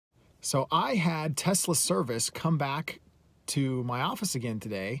So I had Tesla service come back to my office again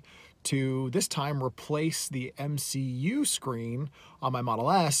today to this time replace the MCU screen on my Model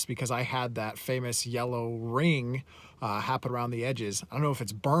S because I had that famous yellow ring happen around the edges. I don't know if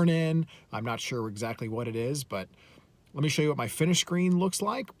it's burn-in. I'm not sure exactly what it is, but let me show you what my finished screen looks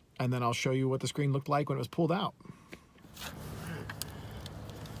like, and then I'll show you what the screen looked like when it was pulled out.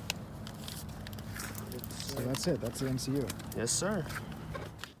 So that's it. That's the MCU. Yes, sir.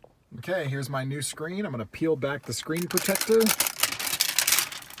 Okay, here's my new screen. I'm going to peel back the screen protector.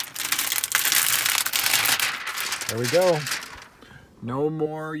 There we go. No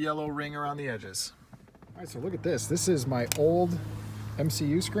more yellow ring around the edges. All right, so look at this. This is my old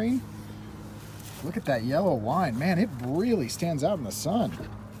MCU screen. Look at that yellow line. Man, it really stands out in the sun.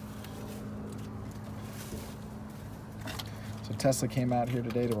 So Tesla came out here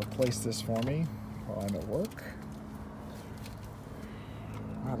today to replace this for me while I'm at work.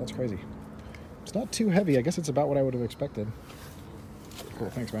 Wow, that's crazy. It's not too heavy. I guess it's about what I would have expected. Cool,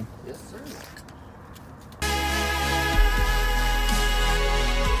 thanks, man. Yes, sir.